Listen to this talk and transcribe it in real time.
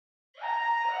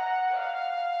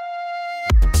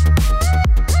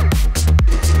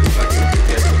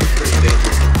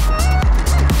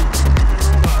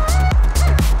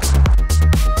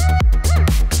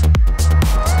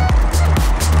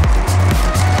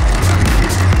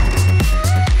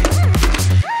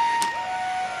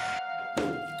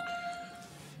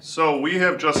we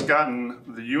have just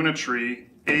gotten the Unitree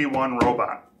A1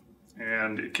 robot,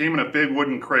 and it came in a big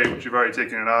wooden crate, which you've already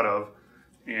taken it out of,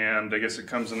 and I guess it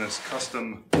comes in this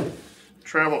custom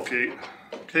travel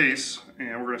case,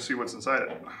 and we're going to see what's inside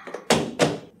it.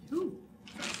 Ooh.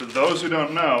 For those who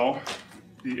don't know,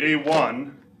 the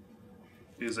A1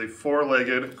 is a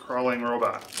four-legged crawling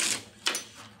robot,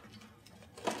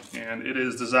 and it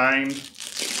is designed,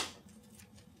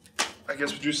 I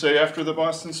guess, would you say after the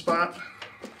Boston Spot?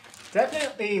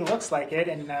 Definitely looks like it,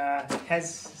 and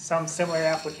has some similar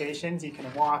applications. You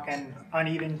can walk on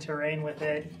uneven terrain with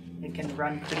it. It can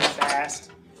run pretty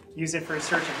fast. Use it for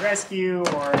search and rescue,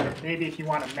 or maybe if you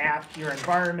want to map your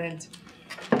environment.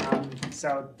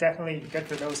 So definitely good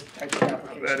for those types of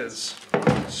applications. That is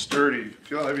sturdy.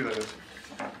 Feel how heavy that is.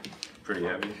 Pretty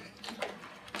heavy.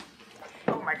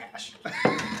 Oh my gosh.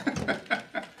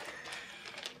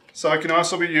 So it can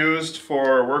also be used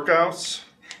for workouts.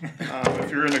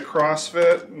 If you're into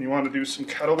CrossFit and you want to do some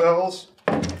kettlebells,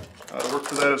 work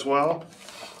for that as well.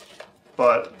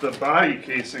 But the body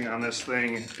casing on this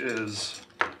thing is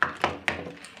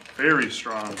very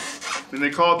strong. I mean,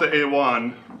 they call it the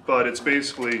A1, but it's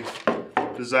basically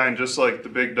designed just like the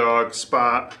Big Dog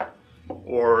Spot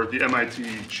or the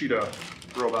MIT Cheetah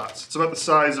robots. It's about the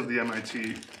size of the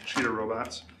MIT Cheetah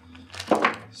robots.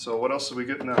 So what else did we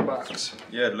get in that box?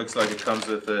 Yeah, it looks like it comes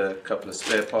with a couple of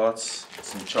spare parts,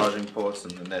 some charging ports,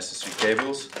 and the necessary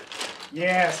cables.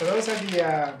 Yeah, so those are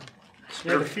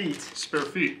the feet. Spare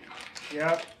feet.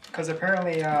 Yep, because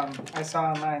apparently I saw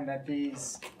online that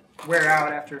these wear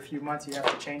out after a few months. You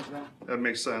have to change them. That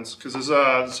makes sense, because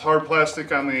there's hard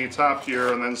plastic on the top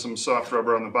here and then some soft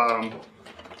rubber on the bottom.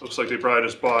 Looks like they probably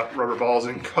just bought rubber balls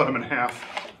and cut them in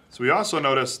half. So we also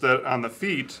noticed that on the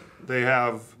feet,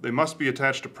 they must be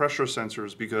attached to pressure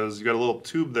sensors, because you got a little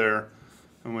tube there,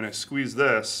 and when I squeeze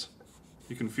this,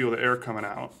 you can feel the air coming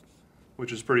out,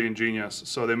 which is pretty ingenious.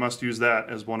 So they must use that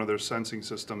as one of their sensing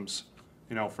systems,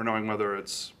 you know, for knowing whether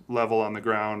it's level on the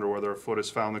ground or whether a foot has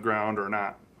found the ground or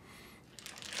not.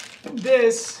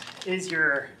 This is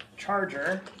your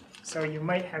charger. So you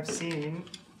might have seen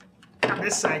on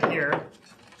this side here.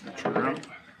 Here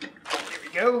we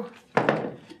go.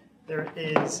 There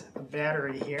is a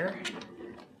battery here.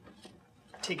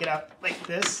 Take it out like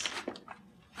this.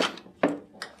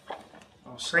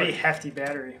 Pretty hefty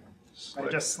battery.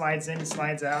 It just slides in,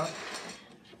 slides out.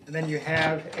 And then you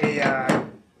have a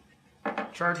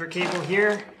charger cable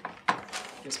here.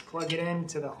 Just plug it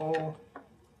into the hole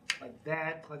like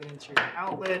that. Plug it into your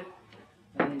outlet.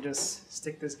 And you just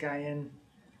stick this guy in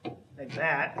like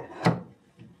that.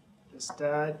 Just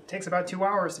takes about 2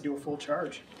 hours to do a full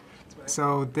charge.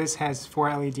 So this has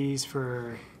 4 LEDs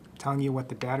for telling you what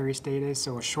the battery state is.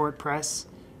 So a short press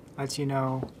lets you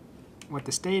know what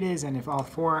the state is, and if all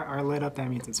 4 are lit up, that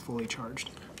means it's fully charged.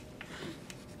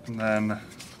 And then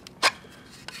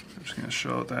I'm just going to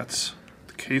show that's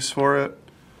the case for it.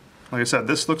 Like I said,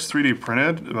 this looks 3D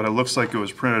printed, but it looks like it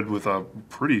was printed with a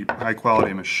pretty high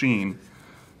quality machine.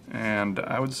 And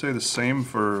I would say the same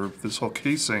for this whole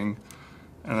casing.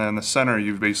 And then in the center,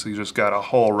 you've basically just got a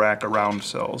whole rack of round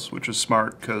cells, which is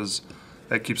smart because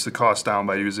that keeps the cost down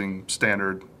by using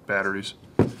standard batteries.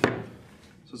 So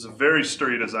it's a very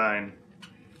sturdy design.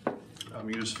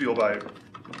 You just feel by,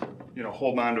 you know,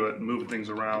 holding onto it and moving things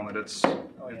around that it's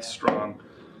strong.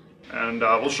 And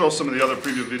we'll show some of the other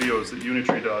preview videos that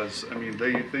Unitree does. I mean,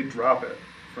 they drop it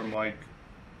from like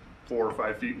 4 or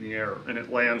 5 feet in the air, and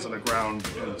it lands on the ground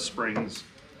and springs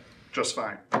just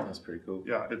fine. That's pretty cool.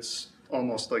 Yeah, it's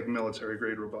almost like military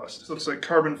grade robust. So it looks like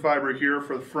carbon fiber here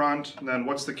for the front, and then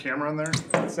what's the camera on there?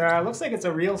 It looks like it's a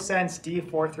RealSense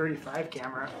D435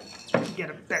 camera. So you can get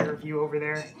a better view over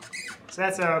there. So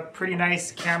that's a pretty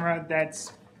nice camera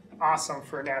that's awesome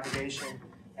for navigation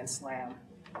and SLAM.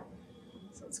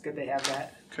 So it's good they have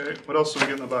that. Okay, what else do we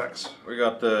get in the box? We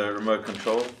got the remote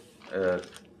control.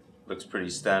 Looks pretty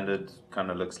standard.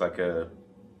 Kind of looks like a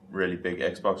really big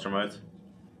Xbox remote.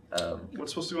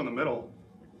 What's supposed to go in the middle?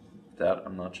 That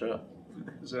I'm not sure.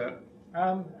 Is that?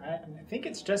 I think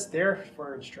it's just there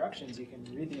for instructions. You can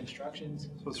read the instructions.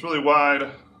 So it's really wide.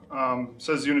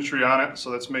 Says Unitree on it, so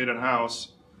that's made in-house.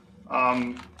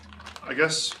 I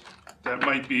guess that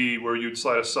might be where you'd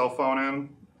slide a cell phone in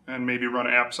and maybe run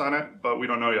apps on it, but we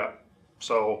don't know yet.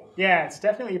 So yeah, it's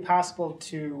definitely possible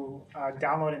to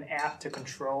download an app to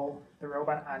control the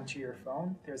robot onto your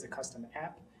phone. There's a custom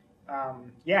app.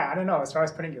 Yeah, I don't know. As far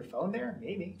as putting your phone there,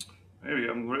 maybe. Maybe.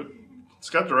 It's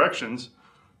got directions.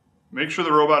 Make sure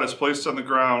the robot is placed on the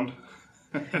ground,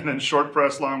 and then short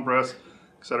press, long press,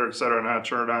 et cetera, and how to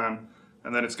turn it on.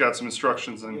 And then it's got some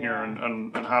instructions in here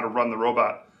on how to run the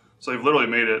robot. So they've literally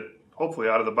made it hopefully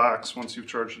out of the box once you've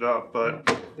charged it up, but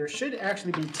there should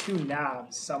actually be 2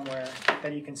 knobs somewhere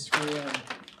that you can screw in.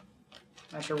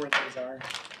 Not sure where those are.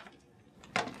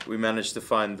 We managed to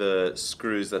find the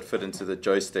screws that fit into the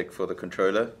joystick for the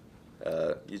controller.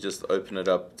 You just open it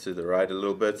up to the right a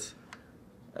little bit,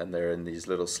 and they're in these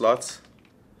little slots.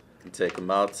 You can take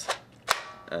them out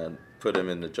and put them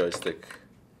in the joystick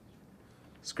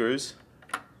screws.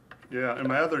 yeah, and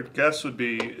my other guess would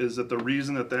be is that the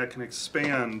reason that that can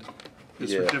expand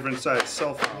is for Yeah. different sized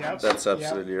cell phones. Yep. That's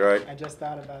absolutely right. I just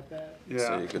thought about that. Yeah,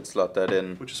 So you could slot that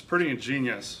in, which is pretty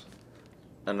ingenious.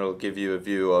 and it'll give you a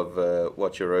view of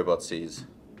what your robot sees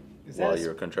Is that while a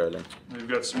you're controlling. We've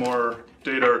got some more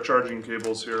data or charging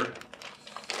cables here.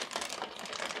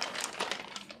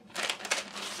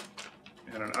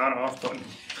 And an on-off button.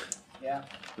 Yeah,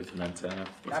 With an antenna.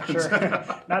 not sure.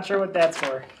 Not sure what that's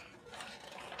for.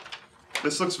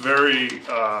 This looks very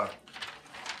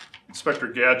Inspector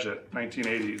Gadget,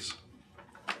 1980s.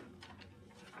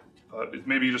 It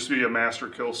maybe just be a master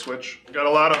kill switch. We've got a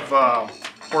lot of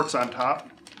ports on top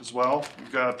as well.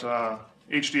 We've got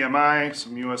HDMI,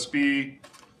 some USB,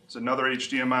 there's another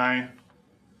HDMI,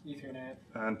 Ethernet.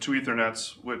 and 2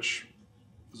 Ethernets, which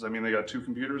does that mean they got 2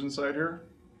 computers inside here?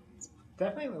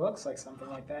 Definitely looks like something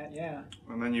like that, yeah.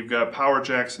 And then you've got power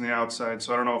jacks on the outside,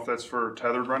 so I don't know if that's for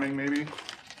tethered running maybe. Is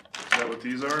that what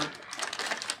these are? Let's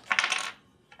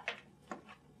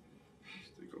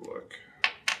take a look.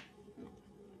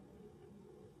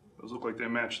 Those look like they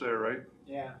match there, right?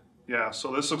 Yeah. Yeah,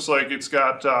 so this looks like it's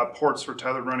got ports for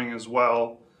tethered running as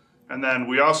well. And then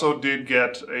we also did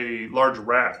get a large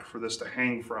rack for this to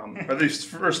hang from. These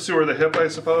first 2 are the hip, I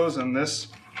suppose, and this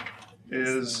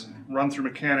is run through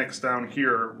mechanics down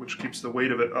here, which keeps the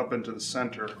weight of it up into the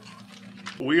center.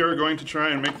 We are going to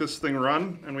try and make this thing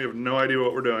run, and we have no idea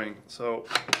what we're doing. So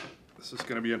this is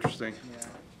going to be interesting.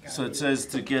 Yeah. So it says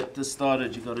to get this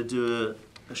started, you got to do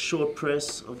a short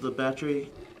press of the battery,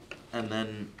 and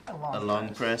then a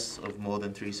long press of more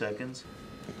than 3 seconds.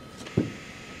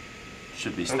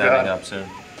 Should be standing God. up soon.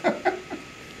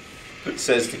 It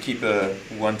says to keep a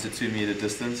 1 to 2 meter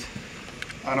distance.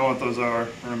 I know what those are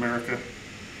in America.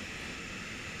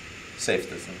 Safe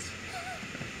distance.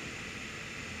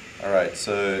 Alright,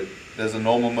 so there's a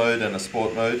normal mode and a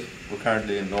sport mode. We're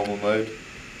currently in normal mode.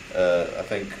 I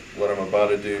think what I'm about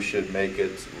to do should make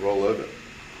it roll over.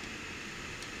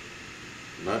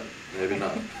 No, maybe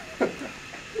not.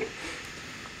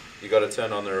 You gotta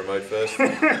turn on the remote first.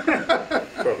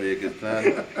 Probably a good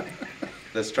plan.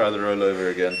 Let's try the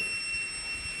rollover again.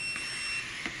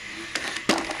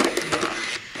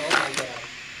 Oh my god.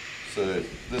 So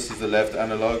this is the left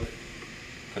analog,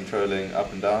 controlling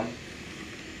up and down,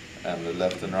 and the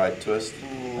left and right twist.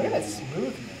 Look at that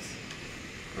smoothness.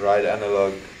 Right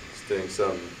analog is doing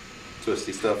some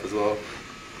twisty stuff as well.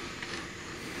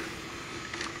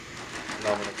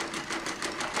 Now I'm gonna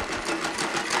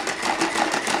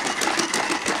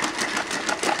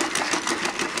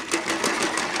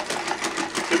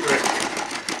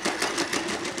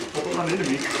Don't run into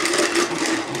me.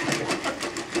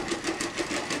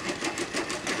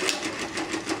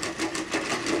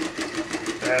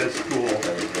 That is cool.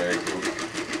 That was very cool.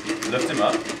 Lift him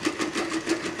up.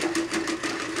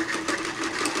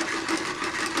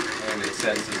 And it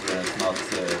senses when it's not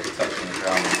touching the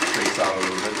ground. It freaks out a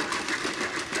little bit.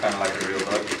 Kind of like a real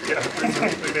bug. Yeah,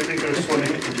 they think they're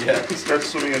swimming. Yeah. Start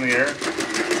swimming in the air.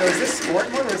 So is this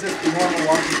sport mode or is this normal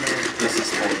walking mode? This is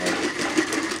sport mode.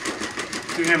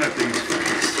 Damn, that thing's fast.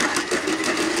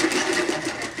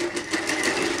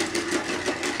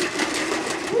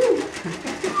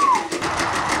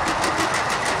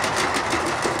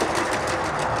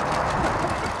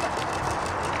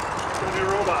 It's gonna be a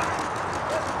robot.